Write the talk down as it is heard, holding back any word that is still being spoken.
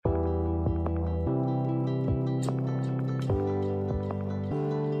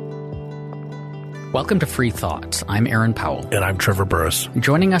Welcome to Free Thoughts. I'm Aaron Powell. And I'm Trevor Burrus.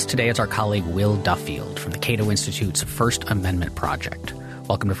 Joining us today is our colleague Will Duffield from the Cato Institute's First Amendment Project.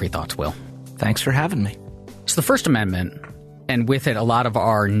 Welcome to Free Thoughts, Will. Thanks for having me. So the First Amendment, and with it a lot of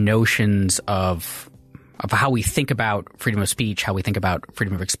our notions of how we think about freedom of speech, how we think about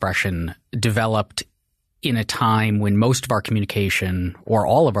freedom of expression, developed in a time when most of our communication or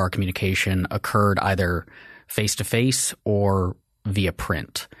all of our communication occurred either face-to-face or via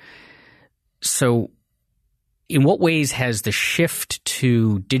print. So in what ways has the shift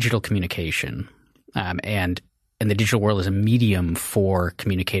to digital communication and the digital world as a medium for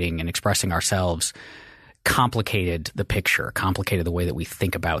communicating and expressing ourselves complicated the picture, complicated the way that we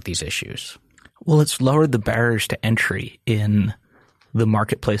think about these issues? Well, it's lowered the barriers to entry in the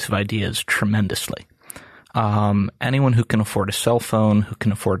marketplace of ideas tremendously. Anyone who can afford a cell phone, who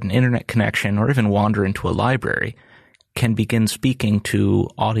can afford an internet connection, or even wander into a library can begin speaking to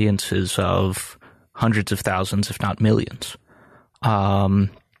audiences of hundreds of thousands, if not millions.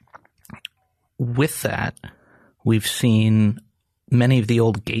 With that, we've seen many of the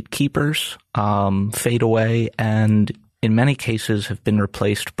old gatekeepers fade away and in many cases have been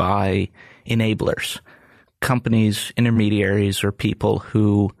replaced by enablers, companies, intermediaries, or people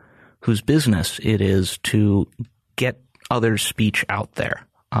whose business it is to get others' speech out there,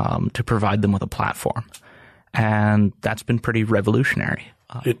 to provide them with a platform. And that's been pretty revolutionary.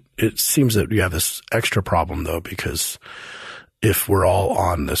 It seems that you have this extra problem, though, because if we're all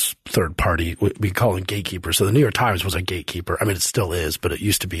on this third party, we call them gatekeepers. So the New York Times was a gatekeeper. I mean, it still is, but it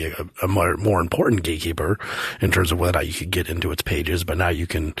used to be a more important gatekeeper in terms of whether or not you could get into its pages. But now you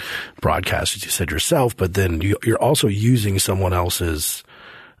can broadcast, as you said yourself, but then you're also using someone else's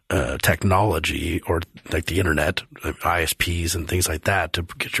technology or like the internet, ISPs and things like that to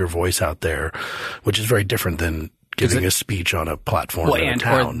get your voice out there, which is very different than giving a speech on a platform in a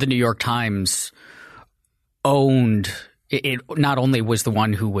town. Or the New York Times owned it. Not only was the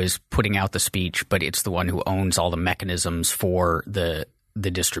one who was putting out the speech, but it's the one who owns all the mechanisms for the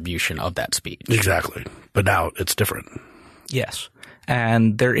distribution of that speech. Exactly. But now it's different. Yes.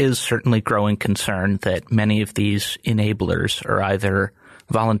 And there is certainly growing concern that many of these enablers are either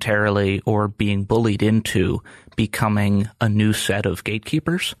voluntarily or being bullied into becoming a new set of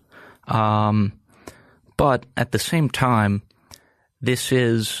gatekeepers. But at the same time, this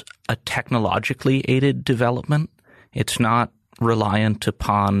is a technologically aided development. It's not reliant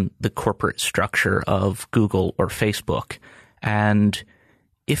upon the corporate structure of Google or Facebook. And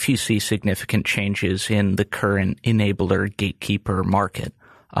if you see significant changes in the current enabler gatekeeper market,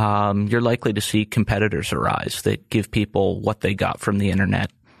 you're likely to see competitors arise that give people what they got from the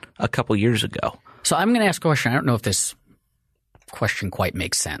internet a couple years ago. So I'm going to ask a question. I don't know if this question quite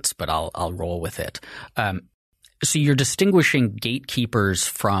makes sense, but I'll roll with it. So you're distinguishing gatekeepers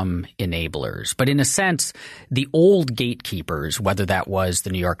from enablers, but in a sense, the old gatekeepers, whether that was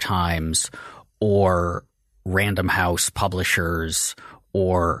the New York Times or Random House publishers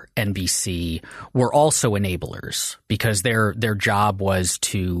or NBC, were also enablers because their job was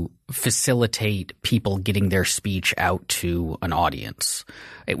to facilitate people getting their speech out to an audience.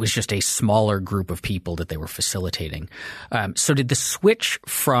 It was just a smaller group of people that they were facilitating. So did the switch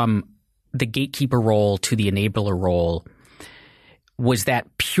from the gatekeeper role to the enabler role, was that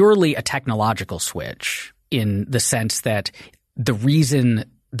purely a technological switch in the sense that the reason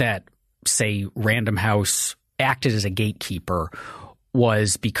that, say, Random House acted as a gatekeeper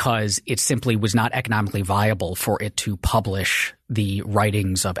was because it simply was not economically viable for it to publish the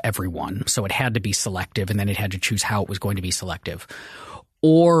writings of everyone. So it had to be selective, and then it had to choose how it was going to be selective?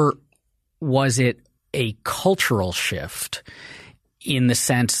 Or was it a cultural shift in the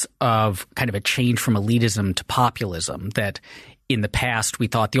sense of kind of a change from elitism to populism, that in the past we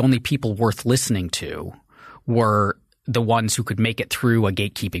thought the only people worth listening to were the ones who could make it through a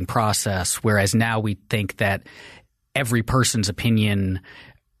gatekeeping process, whereas now we think that every person's opinion,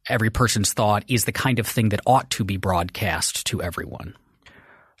 every person's thought is the kind of thing that ought to be broadcast to everyone?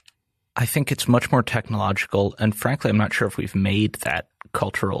 I think it's much more technological, and frankly, I'm not sure if we've made that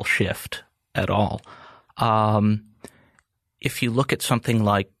cultural shift at all. If you look at something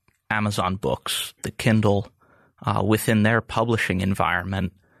like Amazon Books, the Kindle, within their publishing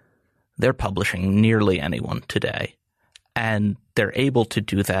environment, they're publishing nearly anyone today. And they're able to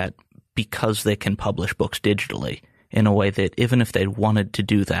do that because they can publish books digitally in a way that even if they wanted to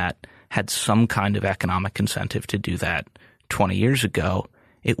do that, had some kind of economic incentive to do that 20 years ago,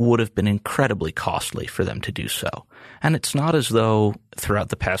 it would have been incredibly costly for them to do so. And it's not as though throughout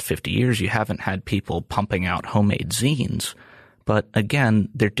the past 50 years you haven't had people pumping out homemade zines, but again,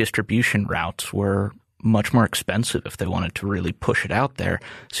 their distribution routes were much more expensive if they wanted to really push it out there.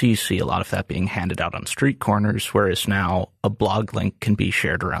 So you see a lot of that being handed out on street corners, whereas now a blog link can be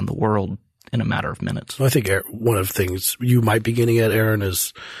shared around the world in a matter of minutes. Well, I think one of the things you might be getting at, Aaron,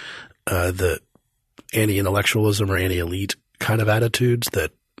 is the anti-intellectualism or anti-elite kind of attitudes,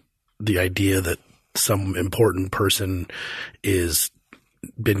 that the idea that some important person is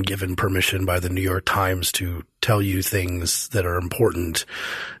been given permission by the New York Times to tell you things that are important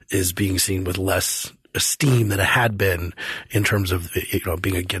is being seen with less esteem than it had been, in terms of,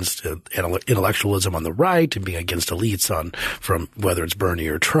 being against intellectualism on the right and being against elites from whether it's Bernie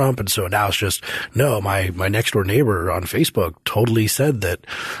or Trump. And so now it's just, no, my next door neighbor on Facebook totally said that,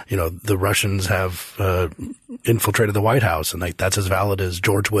 the Russians have infiltrated the White House, and that's as valid as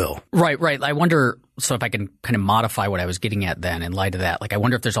George Will. Right. I wonder, so if I can kind of modify what I was getting at then in light of that, I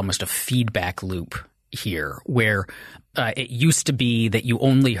wonder if there's almost a feedback loop here where it used to be that you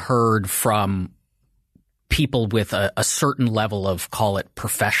only heard from people with a certain level of, call it,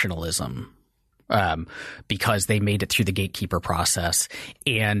 professionalism, because they made it through the gatekeeper process.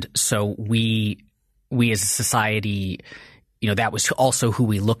 And so we as a society, that was also who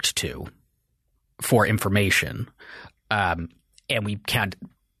we looked to for information. And we kind of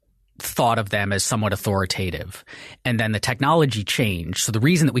thought of them as somewhat authoritative. And then the technology changed. So the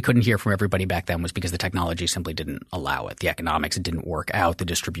reason that we couldn't hear from everybody back then was because the technology simply didn't allow it. The economics didn't work out. The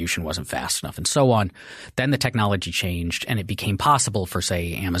distribution wasn't fast enough and so on. Then the technology changed and it became possible for,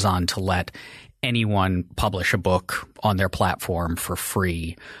 say, Amazon to let anyone publish a book on their platform for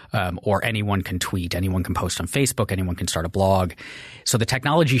free, or anyone can tweet, anyone can post on Facebook, anyone can start a blog. So the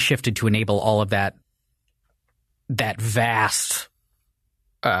technology shifted to enable all of that vast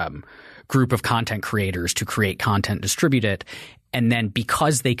group of content creators to create content, distribute it. And then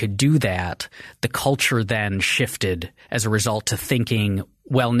because they could do that, the culture then shifted as a result to thinking,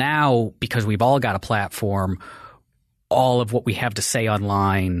 well, now because we've all got a platform, all of what we have to say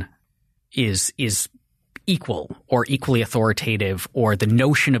online is equal or equally authoritative, or the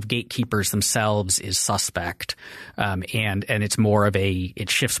notion of gatekeepers themselves is suspect. And it's more of it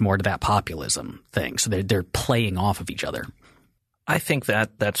shifts more to that populism thing. So they're playing off of each other. I think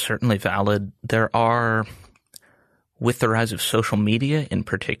that's certainly valid. There are, with the rise of social media in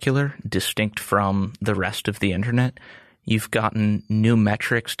particular, distinct from the rest of the internet, you've gotten new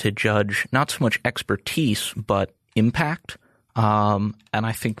metrics to judge not so much expertise, but impact. And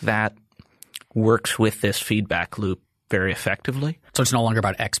I think that works with this feedback loop very effectively. So it's no longer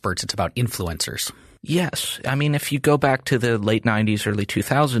about experts, it's about influencers. Yes. I mean, if you go back to the late 90s, early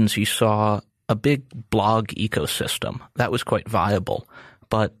 2000s, you saw a big blog ecosystem that was quite viable,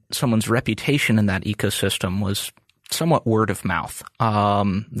 but someone's reputation in that ecosystem was somewhat word of mouth.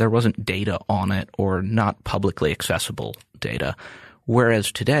 There wasn't data on it, or not publicly accessible data.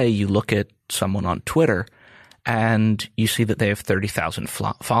 Whereas today you look at someone on Twitter and you see that they have 30,000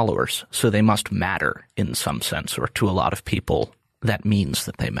 followers. So they must matter in some sense, or to a lot of people that means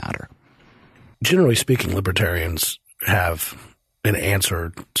that they matter. Generally speaking, libertarians have an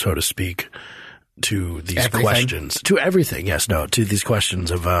answer, so to speak, to these questions. To everything, yes, no, to these questions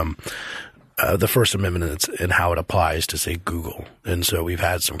of the First Amendment and how it applies to, say, Google. And so we've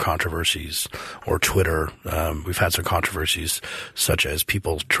had some controversies, or Twitter. We've had some controversies such as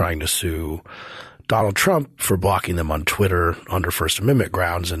people trying to sue Donald Trump for blocking them on Twitter under First Amendment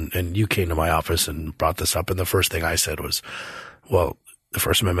grounds. And you came to my office and brought this up. And the first thing I said was, well, the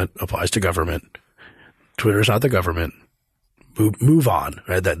First Amendment applies to government. Twitter is not the government. Move on.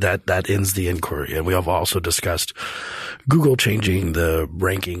 Right? That ends the inquiry. And we have also discussed Google changing the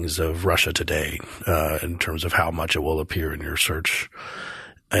rankings of Russia Today in terms of how much it will appear in your search.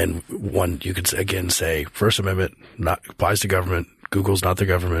 And you could again say First Amendment applies to government. Google's not the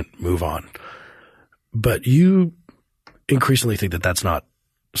government. Move on. But you increasingly think that that's not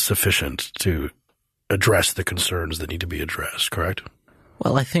sufficient to address the concerns that need to be addressed, correct?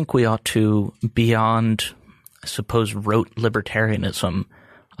 Well, I think we ought to, beyond, I suppose, rote libertarianism,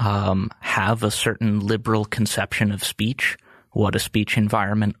 have a certain liberal conception of speech, what a speech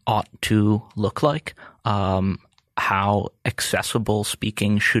environment ought to look like, how accessible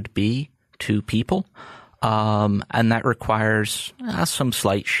speaking should be to people. And that requires some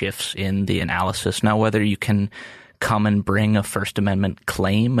slight shifts in the analysis. Now, whether you can come and bring a First Amendment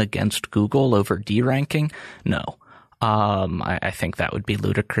claim against Google over deranking, no. I think that would be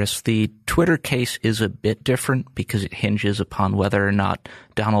ludicrous. The Twitter case is a bit different because it hinges upon whether or not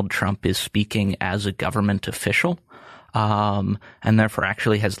Donald Trump is speaking as a government official, and therefore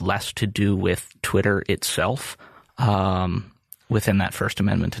actually has less to do with Twitter itself within that First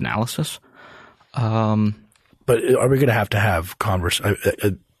Amendment analysis. But are we going to have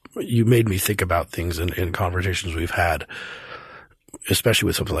you made me think about things in conversations we've had, especially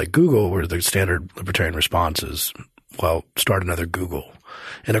with something like Google, where the standard libertarian response is, well, start another Google.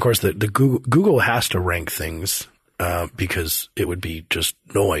 And of course, the Google has to rank things because it would be just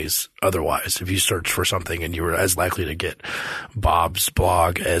noise otherwise. If you search for something and you were as likely to get Bob's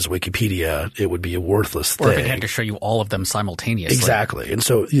blog as Wikipedia, it would be a worthless thing. Or if it had to show you all of them simultaneously. Exactly. And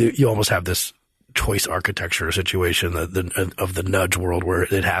so you almost have this choice architecture situation of the nudge world where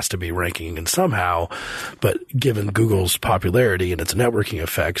it has to be ranking and somehow, but given Google's popularity and its networking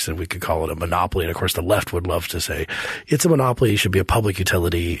effects, and we could call it a monopoly, and of course the left would love to say it's a monopoly, it should be a public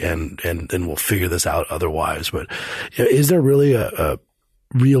utility, and we'll figure this out otherwise. But is there really a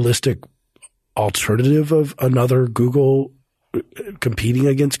realistic alternative of another Google competing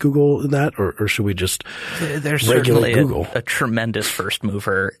against Google in that, or should we just There's regulate certainly Google? a tremendous first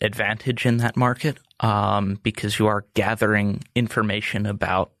mover advantage in that market because you are gathering information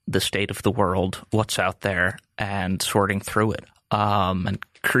about the state of the world, what's out there, and sorting through it and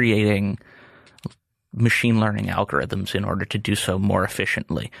creating machine learning algorithms in order to do so more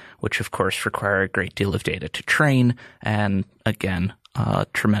efficiently, which of course require a great deal of data to train and, again,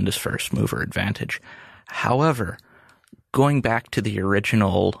 tremendous first mover advantage. However, going back to the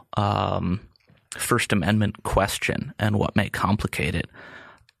original First Amendment question and what may complicate it,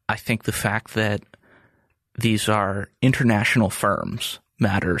 I think the fact that these are international firms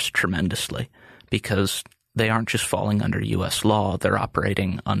matters tremendously because they aren't just falling under U.S. law, they're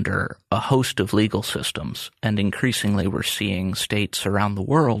operating under a host of legal systems. And increasingly we're seeing states around the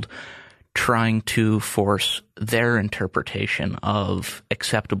world trying to force their interpretation of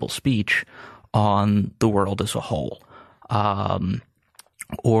acceptable speech on the world as a whole.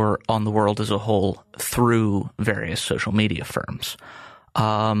 Or on the world as a whole through various social media firms.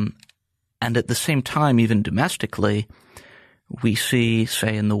 And at the same time, even domestically, we see,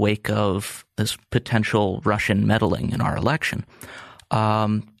 say, in the wake of this potential Russian meddling in our election,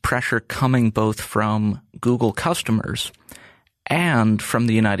 pressure coming both from Google customers and from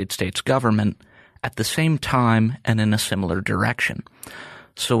the United States government at the same time and in a similar direction.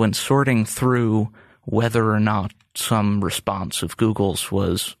 So in sorting through whether or not some response of Google's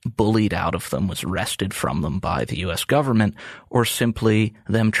was bullied out of them, was wrested from them by the U.S. government, or simply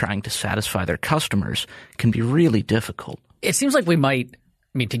them trying to satisfy their customers can be really difficult. It seems like we might,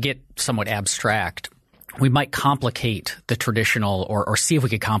 to get somewhat abstract, we might complicate the traditional or see if we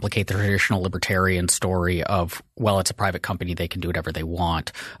could complicate the traditional libertarian story of, well, it's a private company, they can do whatever they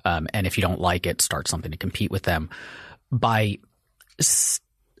want. And if you don't like it, start something to compete with them by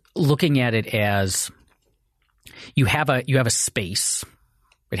looking at it as you have a space.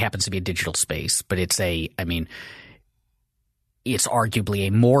 It happens to be a digital space, but it's arguably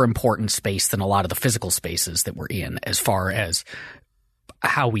a more important space than a lot of the physical spaces that we're in as far as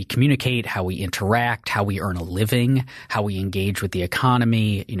how we communicate, how we interact, how we earn a living, how we engage with the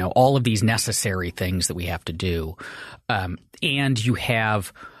economy, all of these necessary things that we have to do. And you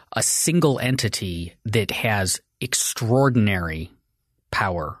have a single entity that has extraordinary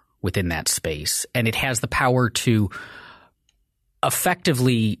power within that space, and it has the power to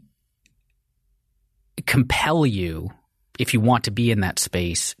effectively compel you, if you want to be in that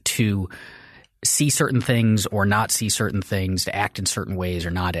space, to see certain things or not see certain things, to act in certain ways or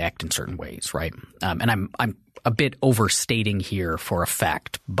not act in certain ways, right? And I'm a bit overstating here for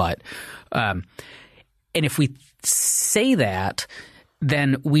effect, but and if we say that,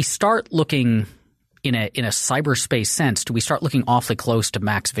 then we start looking in a cyberspace sense, do we start looking awfully close to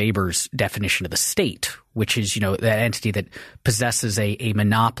Max Weber's definition of the state, which is, that entity that possesses a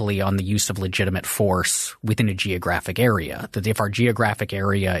monopoly on the use of legitimate force within a geographic area. That if our geographic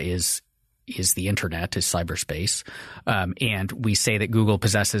area is the internet, is cyberspace, and we say that Google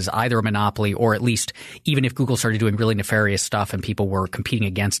possesses either a monopoly or at least even if Google started doing really nefarious stuff and people were competing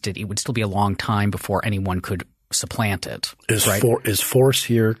against it, it would still be a long time before anyone could supplant it. Is force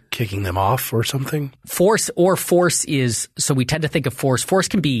here kicking them off or something? Force is – so we tend to think of force – force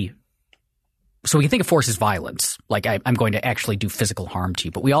can be – so we can think of force as violence, like I'm going to actually do physical harm to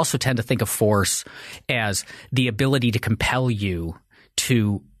you. But we also tend to think of force as the ability to compel you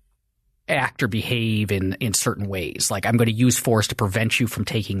to act or behave in certain ways. Like I'm going to use force to prevent you from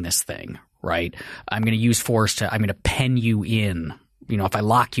taking this thing, right? I'm going to use force I'm going to pen you in. If I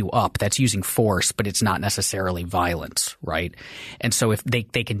lock you up, that's using force, but it's not necessarily violence, right? And so if they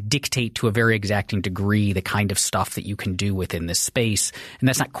can dictate to a very exacting degree the kind of stuff that you can do within this space, and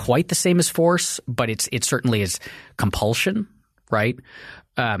that's not quite the same as force, but it certainly is compulsion, right?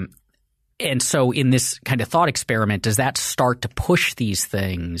 And so in this kind of thought experiment, does that start to push these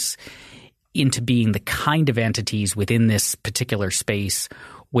things into being the kind of entities within this particular space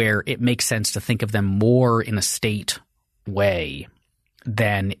where it makes sense to think of them more in a state way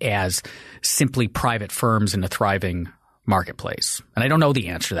than as simply private firms in a thriving marketplace? And I don't know the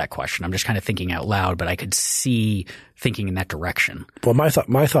answer to that question. I'm just kind of thinking out loud, but I could see thinking in that direction. Well, my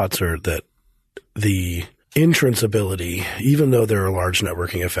thoughts are that the insurance ability, even though there are large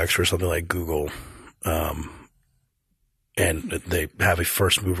networking effects for something like Google, and they have a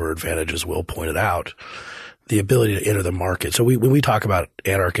first mover advantage, as Will pointed out, the ability to enter the market. So when we talk about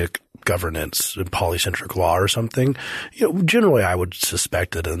anarchic governance and polycentric law or something, generally I would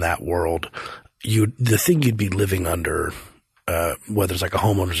suspect that in that world, the thing you'd be living under, whether it's like a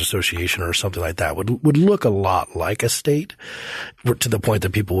homeowners association or something like that, would look a lot like a state, to the point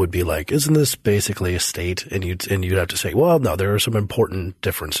that people would be like, isn't this basically a state? And you'd have to say, well, no, there are some important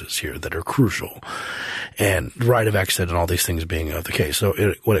differences here that are crucial, and right of exit and all these things being the case. So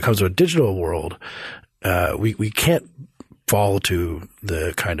when it comes to a digital world, we can't fall to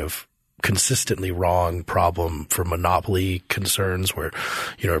the kind of consistently wrong problem for monopoly concerns where,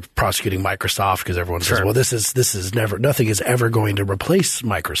 prosecuting Microsoft because everyone says, well, this is nothing is ever going to replace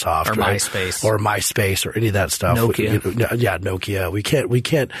Microsoft or right? MySpace or any of that stuff. Nokia. Nokia. We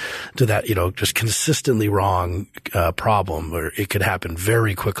can't do that, just consistently wrong, problem where it could happen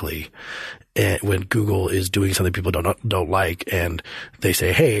very quickly. And when Google is doing something people don't like, and they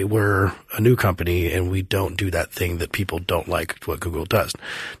say, hey, we're a new company and we don't do that thing that people don't like what Google does.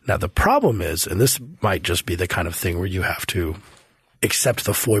 Now, the problem is, and this might just be the kind of thing where you have to accept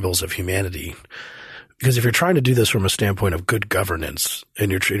the foibles of humanity, because if you're trying to do this from a standpoint of good governance,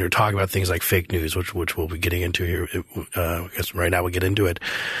 and you're talking about things like fake news, which we'll be getting into here, I guess right now we get into it.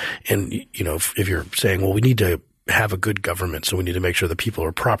 And, if you're saying, well, we need to have a good government, so we need to make sure that people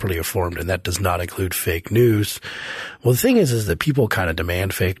are properly informed, and that does not include fake news. Well, the thing is that people kind of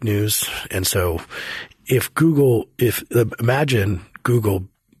demand fake news. And so imagine Google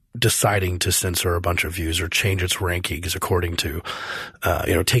deciding to censor a bunch of views or change its rankings according to,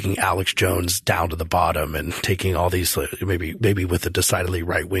 taking Alex Jones down to the bottom and taking all these, maybe with a decidedly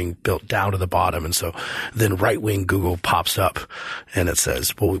right wing built down to the bottom. And so then right wing Google pops up and it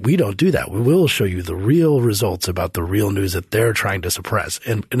says, well, we don't do that. We will show you the real results about the real news that they're trying to suppress.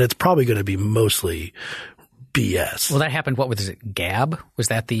 And it's probably going to be mostly BS. Well, that happened. What was it? Gab? Was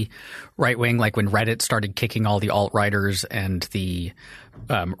that the right wing? Like when Reddit started kicking all the alt-righters and the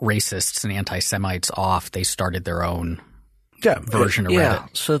racists and anti-Semites off, they started their own version of Reddit. Yeah.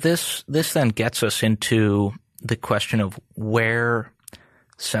 So this then gets us into the question of where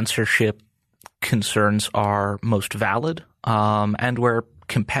censorship concerns are most valid, and where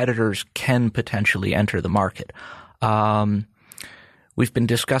competitors can potentially enter the market. We've been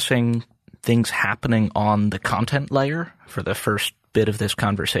discussing things happening on the content layer for the first bit of this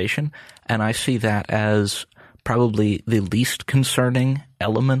conversation, and I see that as probably the least concerning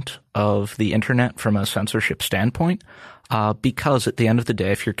element of the internet from a censorship standpoint, because at the end of the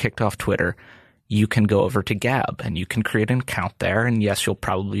day, if you're kicked off Twitter, you can go over to Gab and you can create an account there, and yes, you'll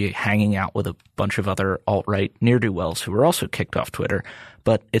probably be hanging out with a bunch of other alt-right ne'er-do-wells who are also kicked off Twitter,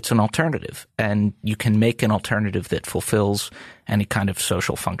 but it's an alternative, and you can make an alternative that fulfills any kind of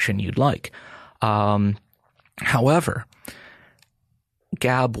social function you'd like. However,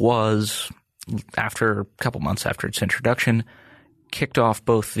 Gab was, after a couple months after its introduction, kicked off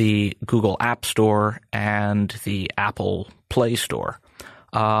both the Google App Store and the Apple Play Store.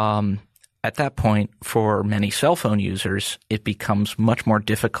 At that point, for many cell phone users, it becomes much more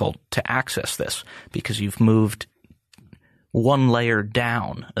difficult to access this because you've moved one layer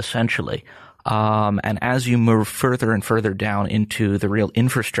down, essentially. And as you move further and further down into the real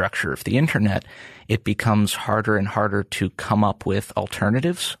infrastructure of the internet, it becomes harder and harder to come up with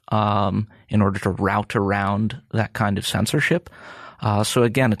alternatives in order to route around that kind of censorship. So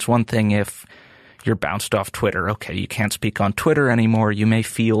again, it's one thing if you're bounced off Twitter. Okay, you can't speak on Twitter anymore. You may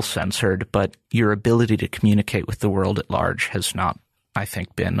feel censored, but your ability to communicate with the world at large has not, I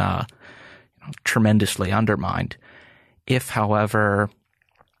think, been tremendously undermined. If, however,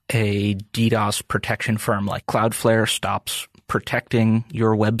 a DDoS protection firm like Cloudflare stops protecting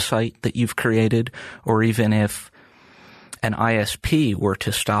your website that you've created, or even if an ISP were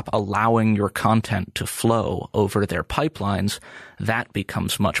to stop allowing your content to flow over their pipelines, that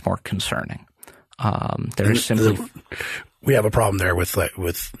becomes much more concerning. We have a problem there with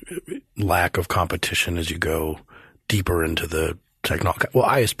lack of competition as you go deeper into the technology. Well,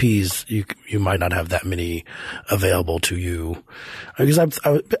 ISPs, you might not have that many available to you. Because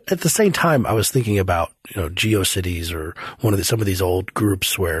at the same time, I was thinking about, GeoCities or some of these old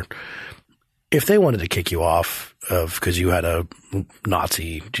groups where if they wanted to kick you off because you had a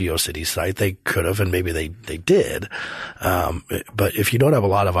Nazi GeoCities site, they could have, and maybe they did. But if you don't have a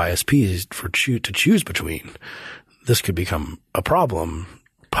lot of ISPs to choose between, this could become a problem,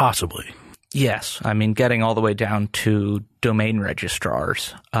 possibly. Yes. I mean, getting all the way down to domain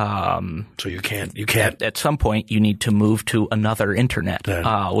registrars. So you can't. At some point, you need to move to another internet,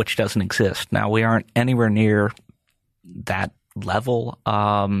 which doesn't exist. Now, we aren't anywhere near that level.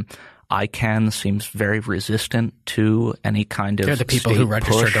 ICANN seems very resistant to any kind of They're the people who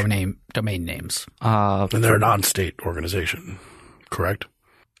register push. domain names. And they're a non-state organization, correct?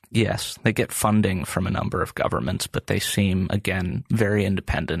 Yes, they get funding from a number of governments, but they seem, again, very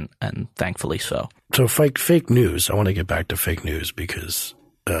independent, and thankfully so. So fake news, I want to get back to fake news because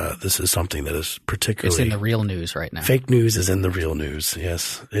this is something that is particularly— It's in the real news right now. Fake news is in the real news,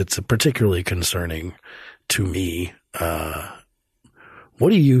 yes. It's particularly concerning to me. What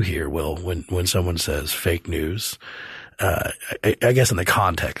do you hear, Will, when someone says fake news? I guess in the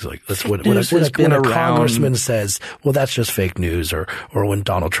context, like when a congressman says, "Well, that's just fake news," or when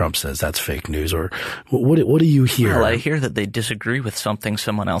Donald Trump says that's fake news, or what do you hear? Well, I hear that they disagree with something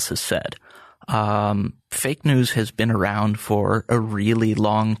someone else has said. Fake news has been around for a really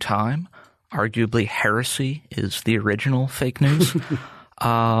long time. Arguably, heresy is the original fake news,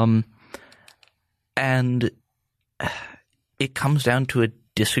 and it comes down to a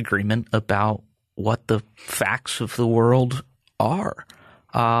disagreement about what the facts of the world are.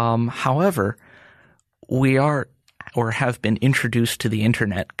 However, we are or have been introduced to the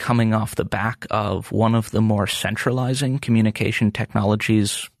internet coming off the back of one of the more centralizing communication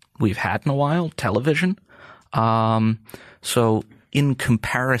technologies we've had in a while, television. So in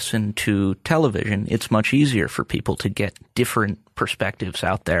comparison to television, it's much easier for people to get different perspectives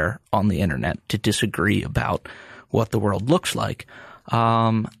out there on the internet to disagree about what the world looks like.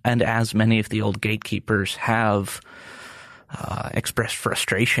 And as many of the old gatekeepers have expressed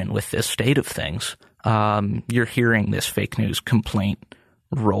frustration with this state of things, you're hearing this fake news complaint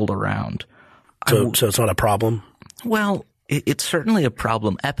rolled around. So it's not a problem? Well, it's certainly a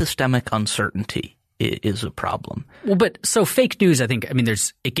problem. Epistemic uncertainty is a problem. Well, but so fake news, I think,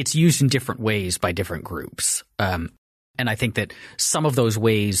 it gets used in different ways by different groups. And I think that some of those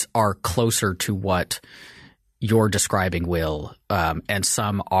ways are closer to what you're describing, Will, and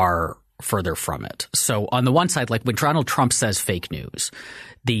some are further from it. So on the one side, like when Donald Trump says fake news,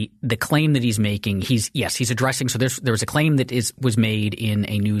 the claim that he's making, he's addressing. So there was a claim that was made in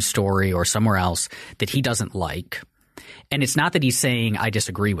a news story or somewhere else that he doesn't like, and it's not that he's saying I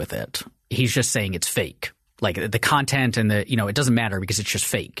disagree with it. He's just saying it's fake. Like the content and it doesn't matter because it's just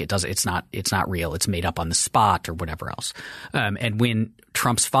fake. It's not real. It's made up on the spot or whatever else. And when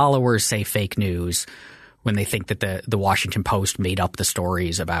Trump's followers say fake news, when they think that the Washington Post made up the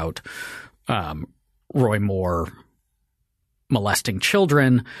stories about Roy Moore molesting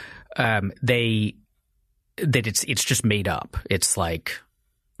children, that it's just made up. It's like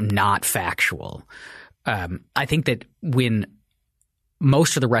not factual. I think that when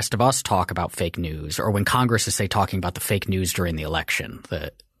most of the rest of us talk about fake news, or when Congress is, say, talking about the fake news during the election,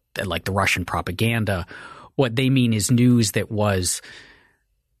 like the Russian propaganda, what they mean is news that was –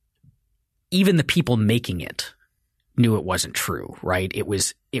 even the people making it knew it wasn't true, right? It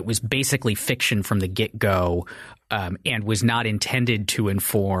was basically fiction from the get-go, and was not intended to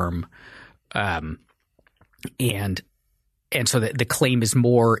inform. And so the claim is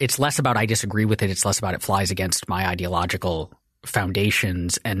more – it's less about I disagree with it. It's less about it flies against my ideological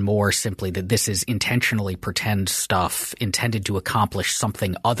foundations, and more simply that this is intentionally pretend stuff intended to accomplish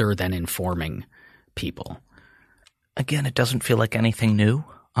something other than informing people. Again, it doesn't feel like anything new.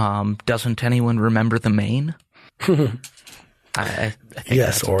 Doesn't anyone remember the Maine? I think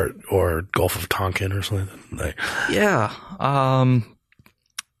yes, or Gulf of Tonkin or something. Yeah.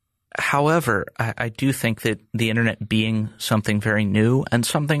 However, I do think that the internet being something very new and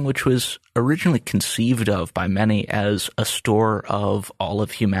something which was originally conceived of by many as a store of all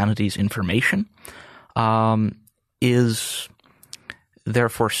of humanity's information, is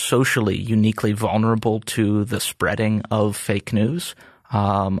therefore socially uniquely vulnerable to the spreading of fake news.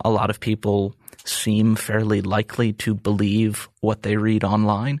 A lot of people seem fairly likely to believe what they read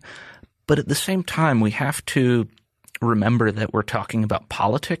online. But at the same time, we have to remember that we're talking about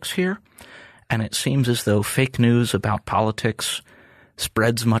politics here. And it seems as though fake news about politics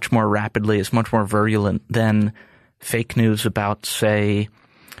spreads much more rapidly, is much more virulent than fake news about, say,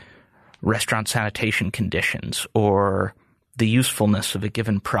 restaurant sanitation conditions or the usefulness of a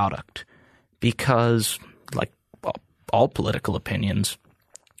given product. Because, like all political opinions,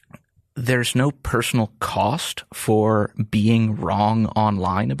 there's no personal cost for being wrong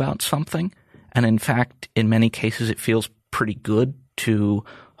online about something. And in fact, in many cases, it feels pretty good to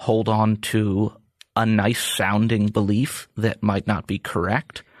hold on to a nice sounding belief that might not be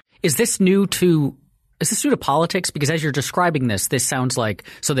correct. Is this new to politics? Because as you're describing this sounds like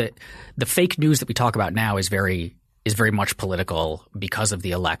so that the fake news that we talk about now is very much political because of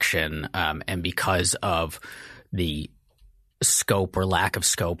the election and because of the scope or lack of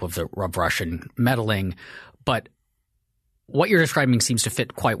scope of Russian meddling. But what you're describing seems to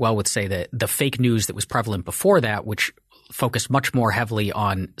fit quite well with, say, the fake news that was prevalent before that, which focused much more heavily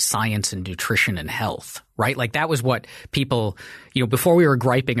on science and nutrition and health, right? Like that was what people, before we were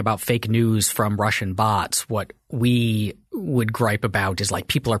griping about fake news from Russian bots, what we would gripe about is like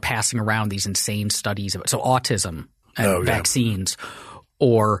people are passing around these insane studies so autism and vaccines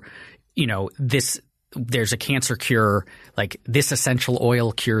or, there's a cancer cure, like this essential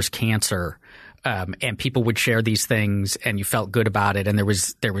oil cures cancer. And people would share these things and you felt good about it. And there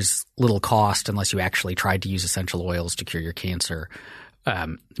was little cost unless you actually tried to use essential oils to cure your cancer.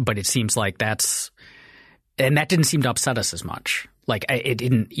 But it seems like that didn't seem to upset us as much. Like it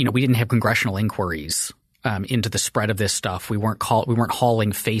didn't, we didn't have congressional inquiries into the spread of this stuff. We weren't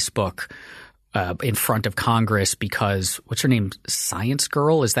hauling Facebook in front of Congress because what's her name? Science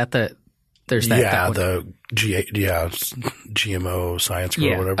Girl? Is that the there's that? Yeah, the GMO Science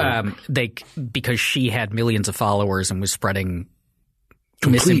Girl or whatever. Because she had millions of followers and was spreading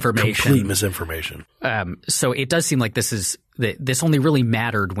complete misinformation. So it does seem like this only really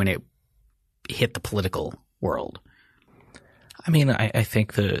mattered when it hit the political world. I mean, I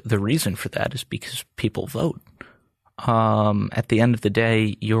think the reason for that is because people vote. At the end of the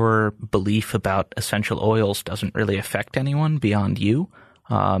day, your belief about essential oils doesn't really affect anyone beyond you.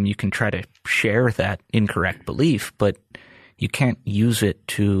 You can try to share that incorrect belief, but you can't use it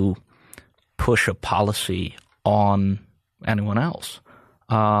to push a policy on anyone else.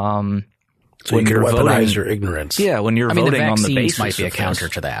 So you can weaponize your ignorance. Yeah, when you're voting on the basis might be a of counter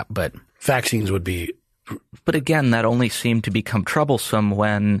this. to that, but vaccines would be. But again, that only seemed to become troublesome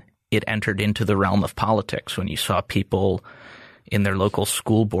when it entered into the realm of politics, when you saw people in their local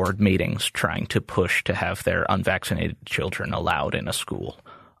school board meetings trying to push to have their unvaccinated children allowed in a school.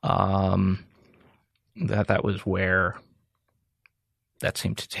 That was where that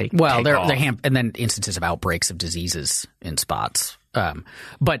seemed to take off. And then instances of outbreaks of diseases in spots.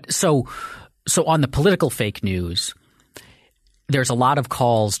 But so on the political fake news, there's a lot of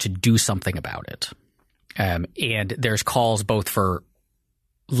calls to do something about it. And there's calls both for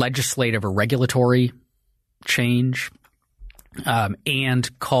legislative or regulatory change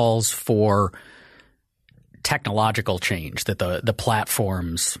and calls for technological change, that the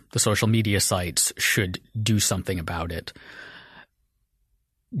platforms, the social media sites should do something about it.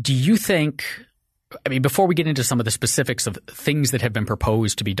 Do you think – I mean, before we get into some of the specifics of things that have been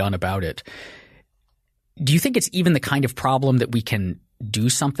proposed to be done about it, do you think it's even the kind of problem that we can do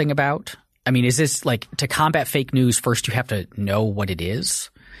something about? I mean, is this like to combat fake news, first you have to know what it is?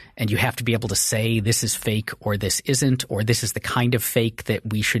 And you have to be able to say this is fake or this isn't, or this is the kind of fake that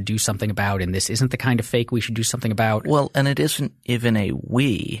we should do something about and this isn't the kind of fake we should do something about. Well, and it isn't even a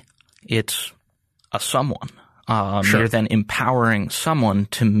we, it's a someone. Sure. You're then empowering someone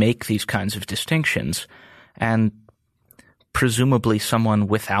to make these kinds of distinctions, and presumably someone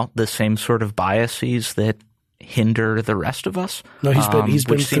without the same sort of biases that hinder the rest of us. No, he's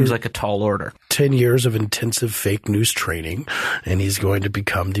been which seems like a tall order. 10 years of intensive fake news training, and he's going to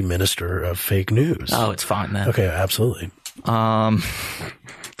become the minister of fake news. Oh, it's fine then. Okay, absolutely. I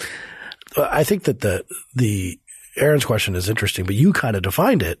think that the Aaron's question is interesting, but you kind of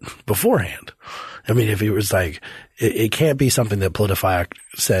defined it beforehand. I mean, if it was like, it can't be something that PolitiFact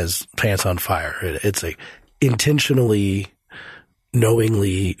says pants on fire. It's like intentionally,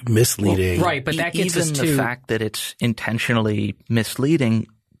 knowingly misleading. Well, right, but that gets even us the to fact that it's intentionally misleading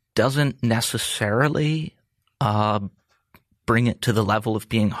doesn't necessarily bring it to the level of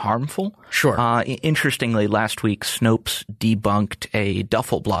being harmful. Sure. Interestingly, last week Snopes debunked a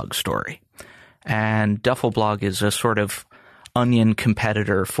Duffelblog story, and Duffelblog is a sort of onion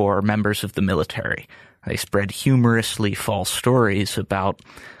competitor for members of the military. They spread humorously false stories about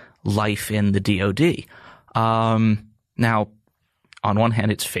life in the DoD. Now, on one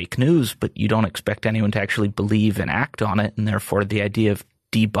hand, it's fake news, but you don't expect anyone to actually believe and act on it, and therefore the idea of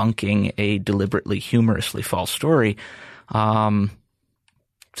debunking a deliberately humorously false story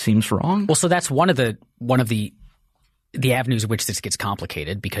seems wrong. Well, so that's one of the avenues in which this gets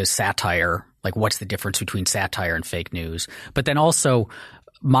complicated, because satire, like what's the difference between satire and fake news? But then also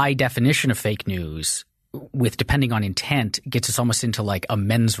my definition of fake news, with depending on intent, gets us almost into like a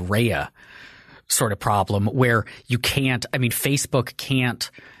mens rea sort of problem where you can't – I mean, Facebook can't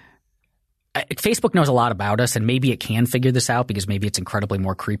Facebook knows a lot about us, and maybe it can figure this out because maybe it's incredibly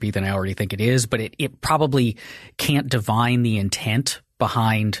more creepy than I already think it is, but it probably can't divine the intent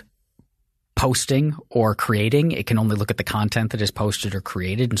behind posting or creating. It can only look at the content that is posted or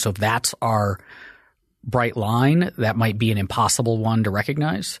created. And so if that's our bright line, that might be an impossible one to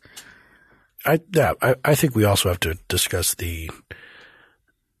recognize. I think we also have to discuss the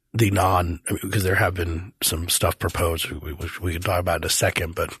because there have been some stuff proposed, which we can talk about in a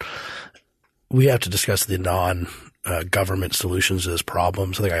second, but we have to discuss the non-government solutions to this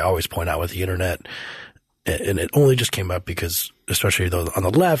problem. Something I always point out with the internet, and it only just came up because, especially though on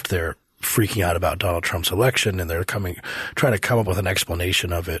the left, they're freaking out about Donald Trump's election, and they're trying to come up with an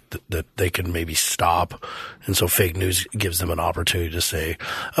explanation of it that they can maybe stop. And so fake news gives them an opportunity to say,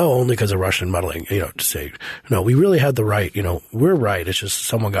 oh, only because of Russian meddling, to say, no, we really had the right, we're right. It's just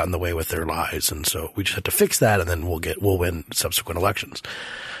someone got in the way with their lies. And so we just have to fix that, and then we'll win subsequent elections,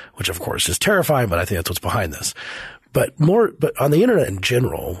 which of course is terrifying, but I think that's what's behind this. But on the internet in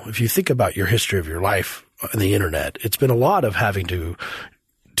general, if you think about your history of your life on the internet, it's been a lot of having to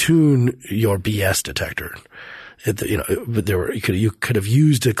tune your BS detector. But you could have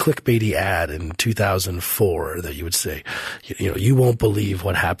used a clickbaity ad in 2004 that you would say, you won't believe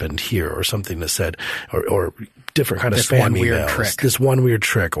what happened here, or something that said, or different kind of spam emails. This one weird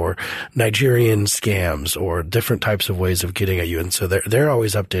trick, or Nigerian scams, or different types of ways of getting at you. And so they're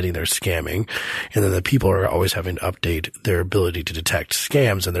always updating their scamming, and then the people are always having to update their ability to detect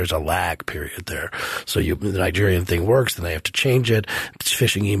scams, and there's a lag period there. So the Nigerian thing works, then they have to change it.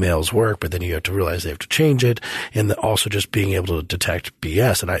 Phishing emails work, but then you have to realize they have to change it. And also just being able to detect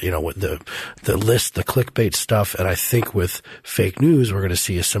BS. And with the list, the clickbait stuff, and I think with fake news, we're going to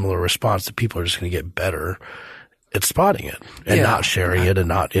see a similar response. That people are just going to get better at spotting it and not sharing it, and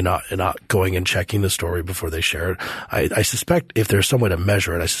not going and checking the story before they share it. I suspect if there's some way to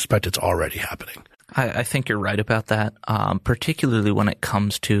measure it, I suspect it's already happening. I think you're right about that, particularly when it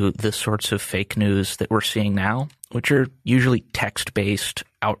comes to the sorts of fake news that we're seeing now, which are usually text-based,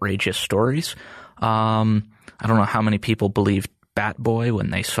 outrageous stories. I don't know how many people believed Bat Boy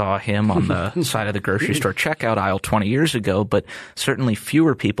when they saw him on the side of the grocery store checkout aisle 20 years ago, but certainly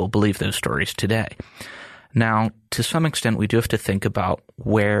fewer people believe those stories today. Now, to some extent, we do have to think about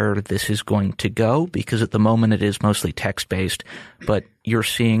where this is going to go, because at the moment it is mostly text-based, but you're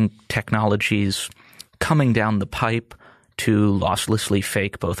seeing technologies coming down the pipe to losslessly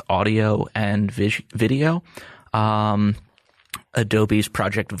fake both audio and video. Adobe's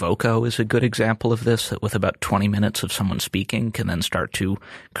Project Voco is a good example of this, that with about 20 minutes of someone speaking can then start to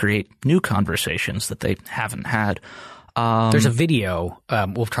create new conversations that they haven't had. There's a video,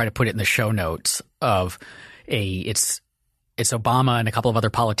 we'll try to put it in the show notes, of it's Obama and a couple of other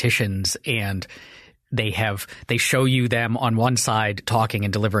politicians, and they show you them on one side talking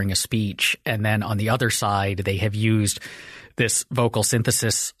and delivering a speech, and then on the other side they have used this vocal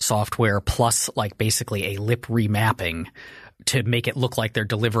synthesis software plus basically a lip remapping to make it look like they're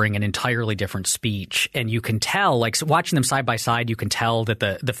delivering an entirely different speech. And you can tell, watching them side by side, you can tell that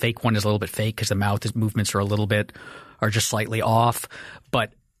the fake one is a little bit fake because the mouth movements are just slightly off.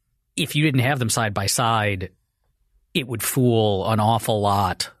 But if you didn't have them side by side, it would fool an awful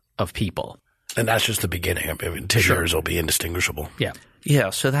lot of people. And that's just the beginning. I mean, 10 years will be indistinguishable. Yeah.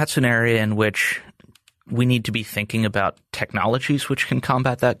 Yeah. So that's an area in which we need to be thinking about technologies which can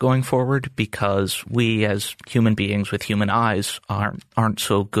combat that going forward, because we as human beings with human eyes aren't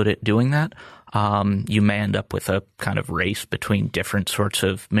so good at doing that. You may end up with a kind of race between different sorts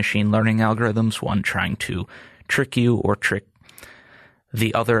of machine learning algorithms, one trying to trick you or trick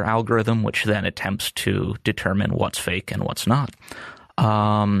the other algorithm, which then attempts to determine what's fake and what's not.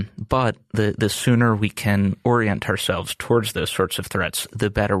 But the sooner we can orient ourselves towards those sorts of threats, the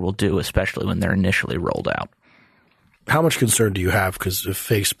better we'll do, especially when they're initially rolled out. How much concern do you have? Because if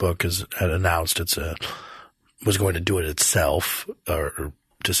Facebook had announced was going to do it itself, or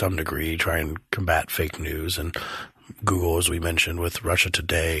to some degree try and combat fake news, and Google, as we mentioned, with Russia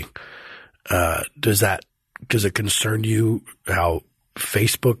Today, does it concern you how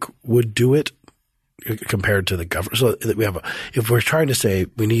Facebook would do it compared to the government? So that if we're trying to say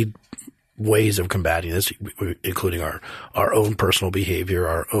we need ways of combating this, including our own personal behavior,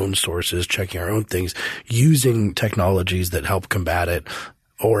 our own sources, checking our own things, using technologies that help combat it,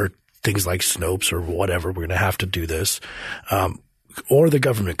 or things like Snopes or whatever, we're going to have to do this. Or the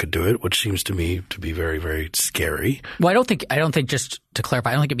government could do it, which seems to me to be very, very scary. Well, I don't think, just to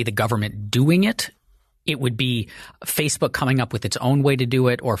clarify, I don't think it'd be the government doing it. It would be Facebook coming up with its own way to do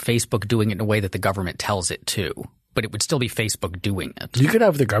it, or Facebook doing it in a way that the government tells it to. But it would still be Facebook doing it. You could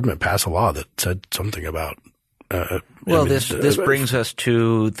have the government pass a law that said something about This brings us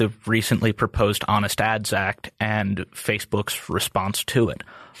to the recently proposed Honest Ads Act and Facebook's response to it.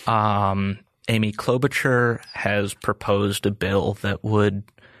 Amy Klobuchar has proposed a bill that would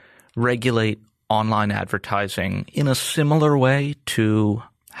regulate online advertising in a similar way to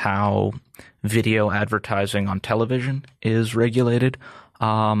how video advertising on television is regulated,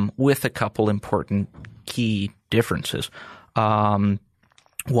 with a couple important key differences. One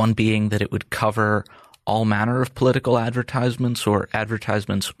being that it would cover all manner of political advertisements or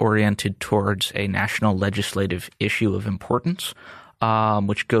advertisements oriented towards a national legislative issue of importance,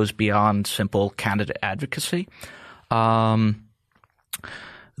 which goes beyond simple candidate advocacy. The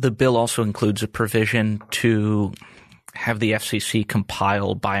bill also includes a provision to have the FCC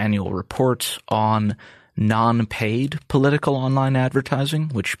compile biannual reports on non-paid political online advertising,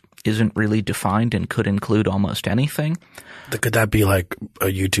 which isn't really defined and could include almost anything. Could that be like a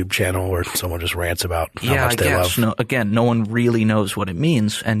YouTube channel where someone just rants about how much they love? No one really knows what it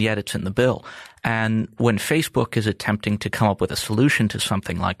means, and yet it's in the bill. And when Facebook is attempting to come up with a solution to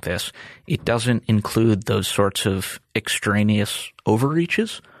something like this, it doesn't include those sorts of extraneous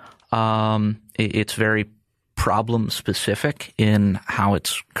overreaches. It's very problem-specific in how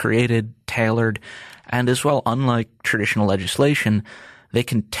it's created, tailored, and as well, unlike traditional legislation, they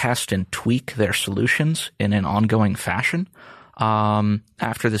can test and tweak their solutions in an ongoing fashion.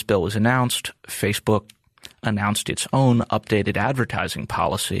 After this bill was announced, Facebook announced its own updated advertising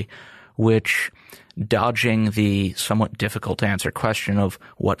policy, which, dodging the somewhat difficult to answer question of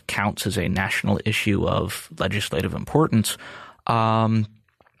what counts as a national issue of legislative importance,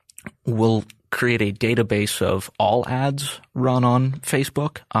 will create a database of all ads run on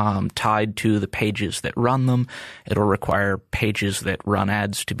Facebook, tied to the pages that run them. It'll require pages that run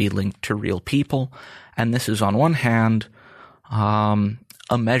ads to be linked to real people. And this is, on one hand,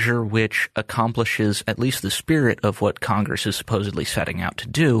 a measure which accomplishes at least the spirit of what Congress is supposedly setting out to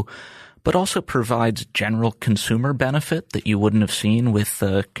do, but also provides general consumer benefit that you wouldn't have seen with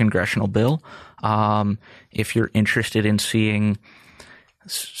the congressional bill. If you're interested in seeing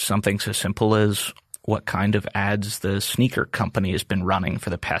something so simple as what kind of ads the sneaker company has been running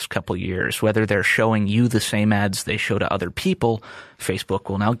for the past couple years, whether they're showing you the same ads they show to other people, Facebook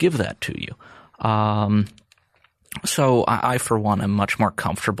will now give that to you. So I, for one, am much more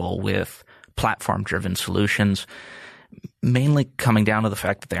comfortable with platform-driven solutions, mainly coming down to the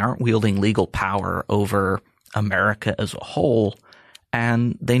fact that they aren't wielding legal power over America as a whole,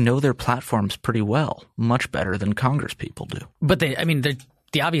 and they know their platforms pretty well, much better than Congress people do. But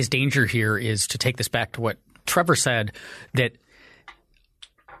the obvious danger here is to take this back to what Trevor said, that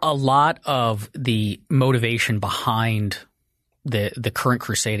a lot of the motivation behind the current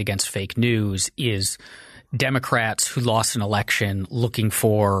crusade against fake news is Democrats who lost an election looking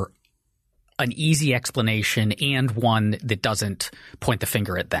for an easy explanation and one that doesn't point the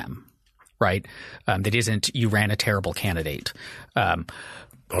finger at them, right? That isn't, you ran a terrible candidate.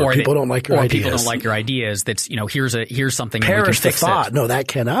 Or people don't like your ideas. People don't like your ideas. That's, here's something Perish we can fix the thought. it. No, that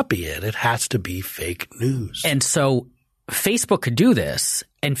cannot be it. It has to be fake news. And so Facebook could do this,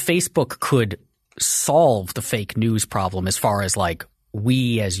 and Facebook could solve the fake news problem as far as like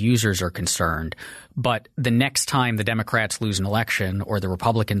we as users are concerned. But the next time the Democrats lose an election or the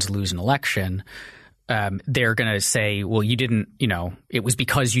Republicans lose an election, they're going to say, well, you didn't, it was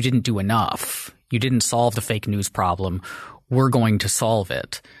because you didn't do enough. You didn't solve the fake news problem. We're going to solve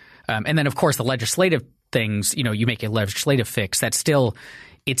it. And then, of course, the legislative things, you make a legislative fix. That's still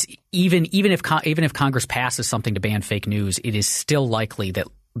 – it's even if Congress passes something to ban fake news, it is still likely that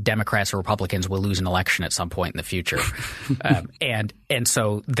Democrats or Republicans will lose an election at some point in the future. And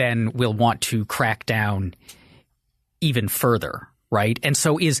so then we'll want to crack down even further, right? And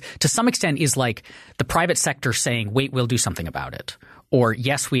so to some extent is like the private sector saying, wait, we'll do something about it. Or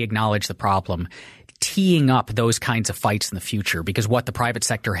yes, we acknowledge the problem, teeing up those kinds of fights in the future, because what the private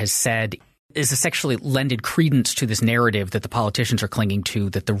sector has said is essentially lended credence to this narrative that the politicians are clinging to,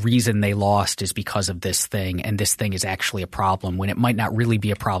 that the reason they lost is because of this thing, and this thing is actually a problem when it might not really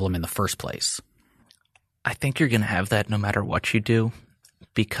be a problem in the first place. I think you're going to have that no matter what you do,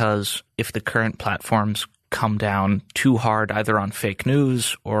 because if the current platforms come down too hard either on fake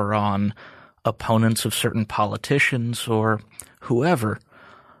news or on opponents of certain politicians or whoever,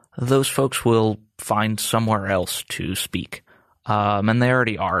 those folks will find somewhere else to speak. And they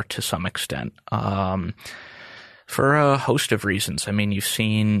already are to some extent, for a host of reasons. I mean, you've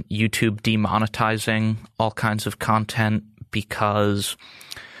seen YouTube demonetizing all kinds of content because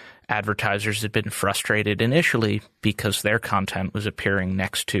advertisers have been frustrated initially because their content was appearing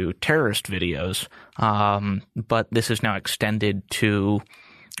next to terrorist videos. But this is now extended to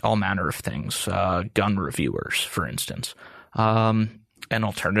all manner of things, gun reviewers, for instance. An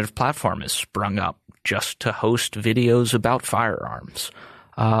alternative platform has sprung up just to host videos about firearms.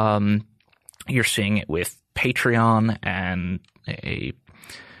 You're seeing it with Patreon and a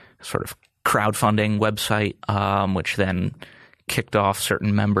sort of crowdfunding website, which then kicked off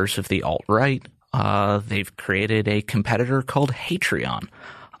certain members of the alt-right. They've created a competitor called Hatreon.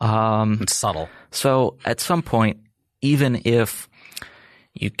 It's subtle. So at some point, even if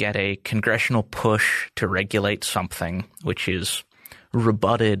you get a congressional push to regulate something which is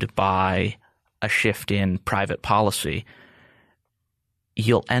rebutted by a shift in private policy,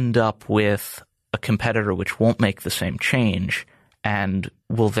 you'll end up with a competitor which won't make the same change and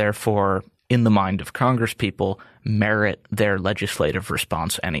will therefore, in the mind of Congress people, merit their legislative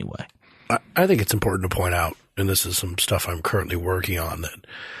response anyway. I think it's important to point out, and this is some stuff I'm currently working on, that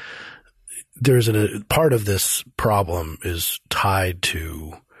there's a part of this problem is tied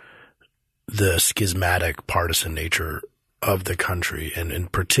to the schismatic partisan nature of the country, and in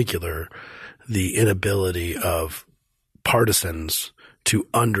particular, the inability of partisans to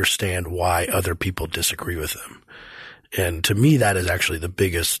understand why other people disagree with them. And to me, that is actually the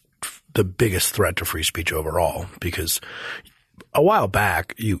biggest threat to free speech overall, because a while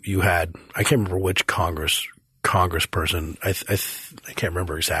back you had, I can't remember which congressperson, I can't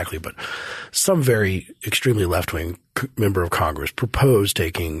remember exactly, but some very extremely left-wing member of Congress proposed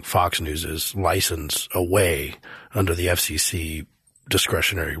taking Fox News's license away under the FCC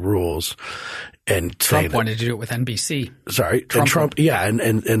discretionary rules, and Trump wanted to do it with NBC. Sorry, Trump, yeah, and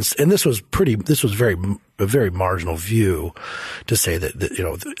this was a very marginal view to say that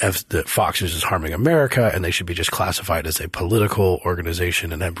that Fox News is harming America and they should be just classified as a political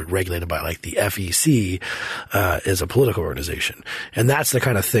organization and then regulated by like the FEC as a political organization. And that's the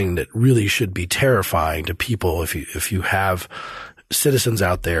kind of thing that really should be terrifying to people if you have citizens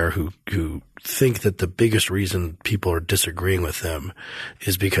out there who think that the biggest reason people are disagreeing with them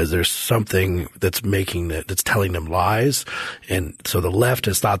is because there's something that's telling them lies. And so the left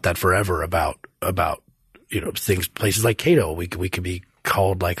has thought that forever about things, places like Cato, we could be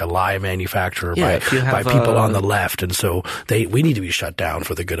called like a lie manufacturer by people on the left. And so we need to be shut down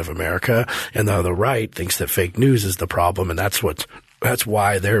for the good of America. And the right thinks that fake news is the problem. And that's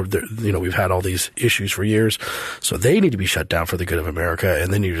why they're we've had all these issues for years. So they need to be shut down for the good of America.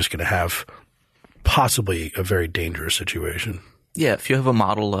 And then you're just going to have possibly a very dangerous situation. Yeah. If you have a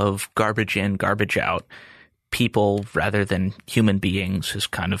model of garbage in, garbage out, people rather than human beings as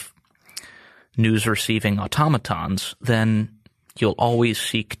kind of news receiving automatons, then you'll always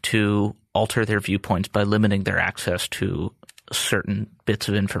seek to alter their viewpoints by limiting their access to certain bits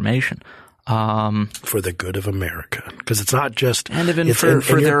of information. For the good of America. Because it's not just – and even for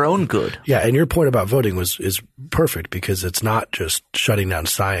their own good. Yeah, and your point about voting is perfect, because it's not just shutting down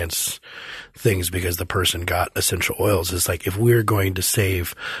science things because the person got essential oils. It's like, if we're going to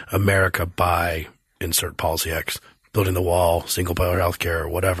save America by insert policy X, building the wall, single-payer healthcare, or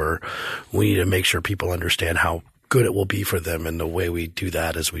whatever, we need to make sure people understand how good it will be for them. And the way we do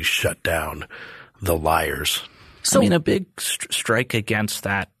that is we shut down the liars. So, a big strike against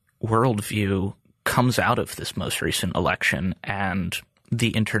that worldview comes out of this most recent election and the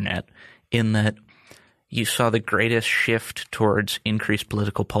internet, in that you saw the greatest shift towards increased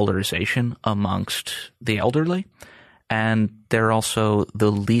political polarization amongst the elderly, and they're also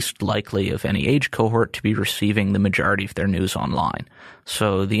the least likely of any age cohort to be receiving the majority of their news online.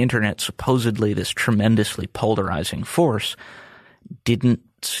 So the internet, supposedly this tremendously polarizing force, didn't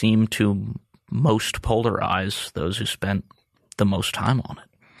seem to most polarize those who spent the most time on it.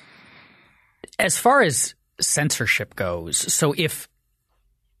 As far as censorship goes, so if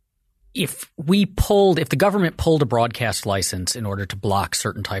the government pulled a broadcast license in order to block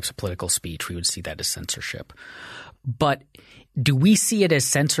certain types of political speech, we would see that as censorship. But do we see it as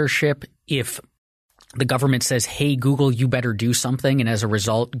censorship if the government says, hey, Google, you better do something, and as a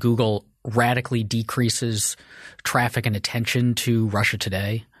result, Google radically decreases traffic and attention to Russia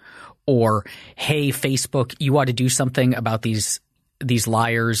Today? Or, hey, Facebook, you ought to do something about these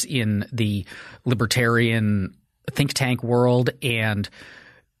liars in the libertarian think tank world, and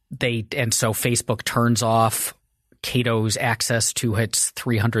so Facebook turns off Cato's access to its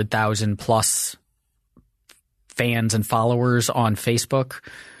 300,000 plus fans and followers on Facebook?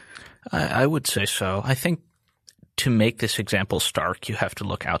 I would say so. I think to make this example stark, you have to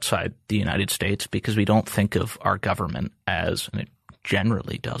look outside the United States, because we don't think of our government as, and it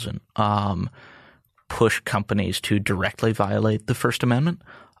generally doesn't, push companies to directly violate the First Amendment.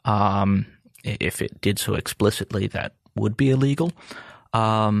 If it did so explicitly, that would be illegal.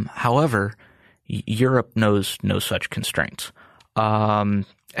 However, Europe knows no such constraints. And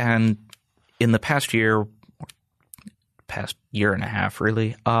in the past year and a half,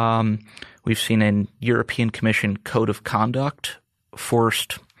 really, we've seen a European Commission code of conduct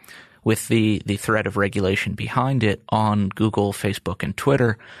forced with the threat of regulation behind it on Google, Facebook, and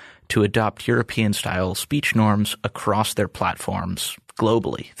Twitter to adopt European-style speech norms across their platforms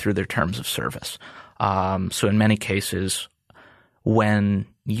globally through their terms of service. So in many cases, when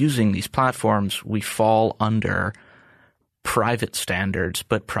using these platforms, we fall under private standards,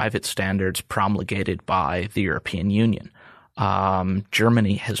 but private standards promulgated by the European Union.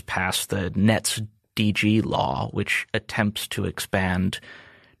 Germany has passed the NetzDG law, which attempts to expand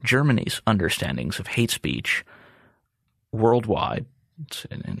Germany's understandings of hate speech worldwide. It's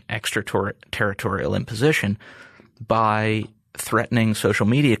an extraterritorial imposition by threatening social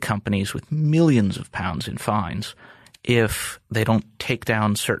media companies with millions of pounds in fines if they don't take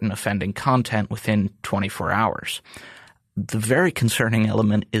down certain offending content within 24 hours. The very concerning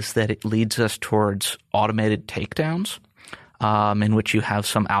element is that it leads us towards automated takedowns, in which you have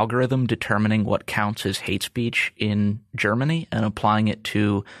some algorithm determining what counts as hate speech in Germany and applying it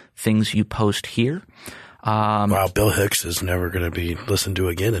to things you post here. Wow, Bill Hicks is never going to be listened to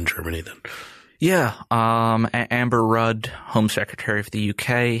again in Germany then. Yeah. Amber Rudd, Home Secretary of the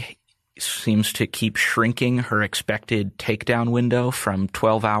UK, seems to keep shrinking her expected takedown window from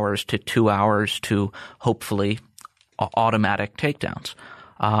 12 hours to 2 hours to hopefully automatic takedowns.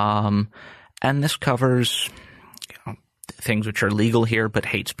 And this covers things which are legal here but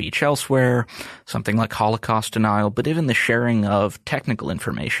hate speech elsewhere, something like Holocaust denial, but even the sharing of technical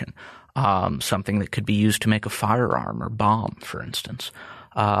information, something that could be used to make a firearm or bomb, for instance.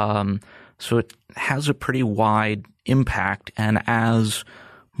 So it has a pretty wide impact, and as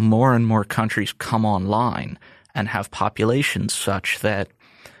more and more countries come online and have populations such that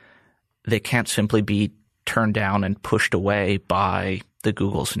they can't simply be turned down and pushed away by the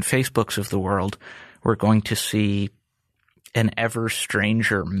Googles and Facebooks of the world, we're going to see an ever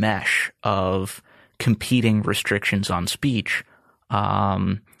stranger mesh of competing restrictions on speech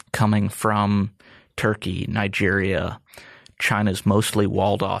coming from Turkey, Nigeria. China's mostly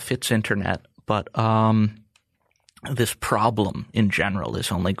walled off its internet, but this problem in general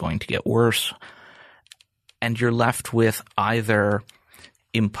is only going to get worse. And you're left with either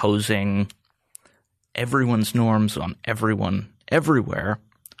imposing everyone's norms on everyone everywhere,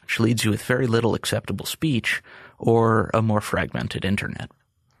 which leaves you with very little acceptable speech, or a more fragmented internet.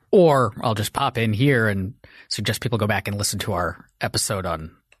 Or I'll just pop in here and suggest people go back and listen to our episode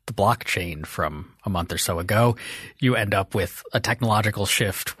on the blockchain from a month or so ago. You end up with a technological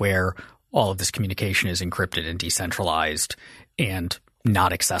shift where all of this communication is encrypted and decentralized and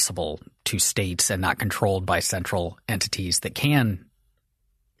not accessible to states and not controlled by central entities that can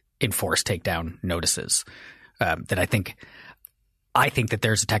enforce takedown notices. That I think that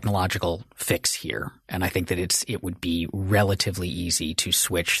there's a technological fix here, and I think that it would be relatively easy to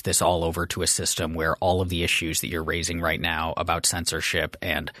switch this all over to a system where all of the issues that you're raising right now about censorship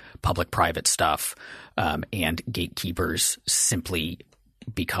and public-private stuff and gatekeepers simply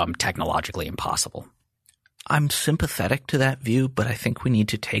become technologically impossible. I'm sympathetic to that view, but I think we need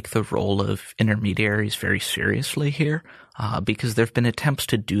to take the role of intermediaries very seriously here because there have been attempts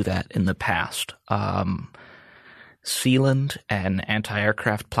to do that in the past. Sealand, an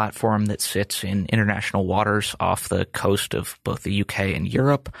anti-aircraft platform that sits in international waters off the coast of both the UK and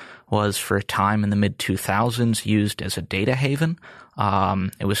Europe, was for a time in the mid-2000s used as a data haven.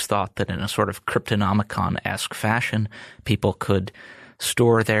 It was thought that in a sort of Cryptonomicon-esque fashion, people could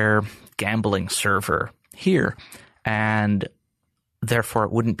store their gambling server here, and therefore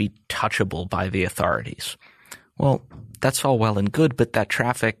it wouldn't be touchable by the authorities. Well, that's all well and good, but that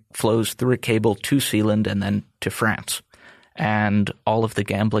traffic flows through a cable to Sealand and then to France. And all of the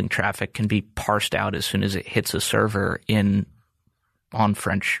gambling traffic can be parsed out as soon as it hits a server on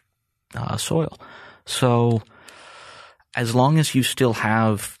French soil. So as long as you still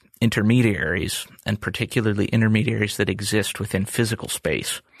have intermediaries, and particularly intermediaries that exist within physical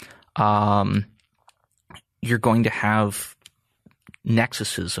space, you're going to have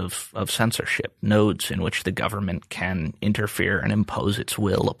nexuses of censorship, nodes in which the government can interfere and impose its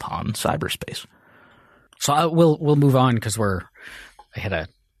will upon cyberspace. So we'll move on because I had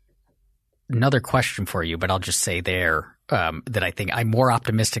another question for you, but I'll just say there that I think I'm more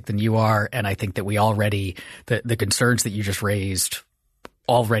optimistic than you are, and I think that the concerns that you just raised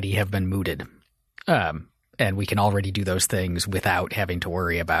already have been mooted, and we can already do those things without having to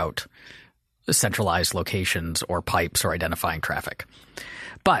worry about centralized locations or pipes or identifying traffic.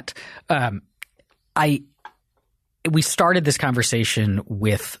 But we started this conversation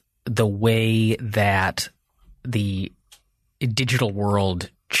with the way that the digital world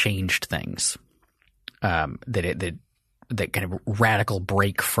changed things. That kind of radical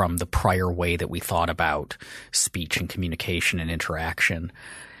break from the prior way that we thought about speech and communication and interaction.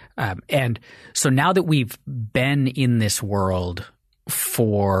 And so now that we've been in this world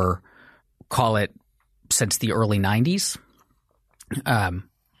for, call it, since the early 90s,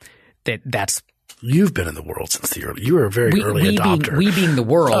 that's you've been in the world since the early. You were a very early adopter. We being the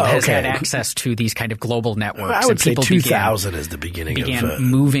world has had access to these kind of global networks. I would say 2000 is the beginning began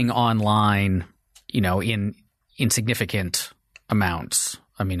moving online, in insignificant amounts.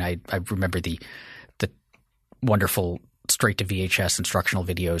 I mean, I remember the wonderful straight to VHS instructional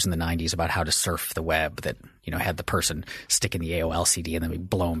videos in the 90s about how to surf the web that, had the person stick in the AOL CD and then be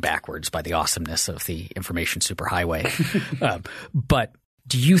blown backwards by the awesomeness of the information superhighway. But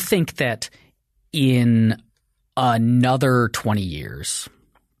do you think that in another 20 years,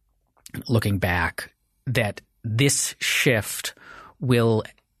 looking back, that this shift will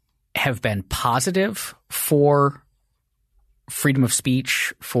have been positive for freedom of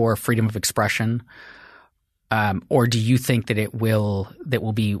speech, for freedom of expression, or do you think that will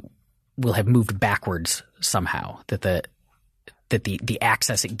have moved backwards somehow? That the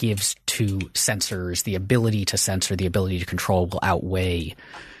access it gives to censors, the ability to censor, the ability to control, will outweigh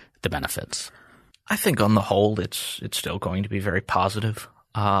the benefits? I think on the whole, it's still going to be very positive.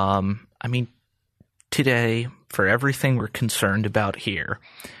 I mean, today, for everything we're concerned about here,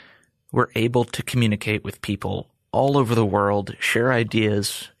 we're able to communicate with people all over the world, share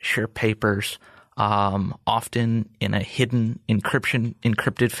ideas, share papers, often in a hidden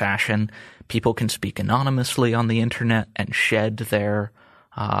encrypted fashion. People can speak anonymously on the internet and shed their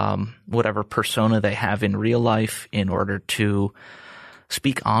whatever persona they have in real life in order to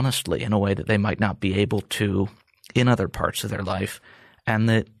speak honestly in a way that they might not be able to in other parts of their life, and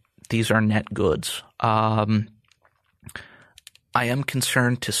that these are net goods. I am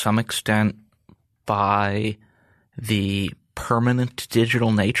concerned to some extent by the permanent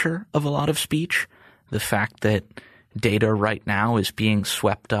digital nature of a lot of speech, the fact that data right now is being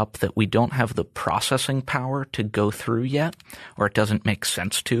swept up that we don't have the processing power to go through yet, or it doesn't make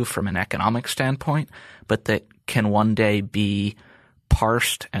sense to from an economic standpoint, but that can one day be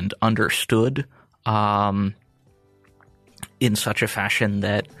parsed and understood in such a fashion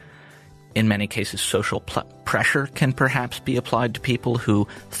that in many cases social pressure can perhaps be applied to people who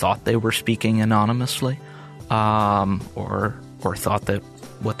thought they were speaking anonymously or thought that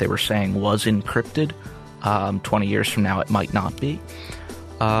what they were saying was encrypted. 20 years from now it might not be.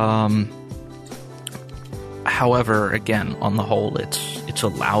 However, again, on the whole, it's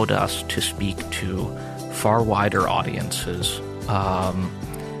allowed us to speak to far wider audiences,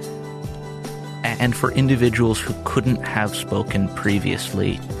 and for individuals who couldn't have spoken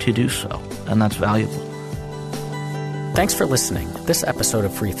previously to do so, and that's valuable. Thanks for listening. This episode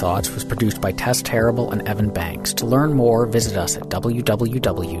of Free Thoughts was produced by Tess Terrible and Evan Banks. To learn more, visit us at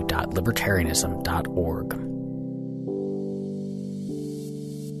www.libertarianism.org.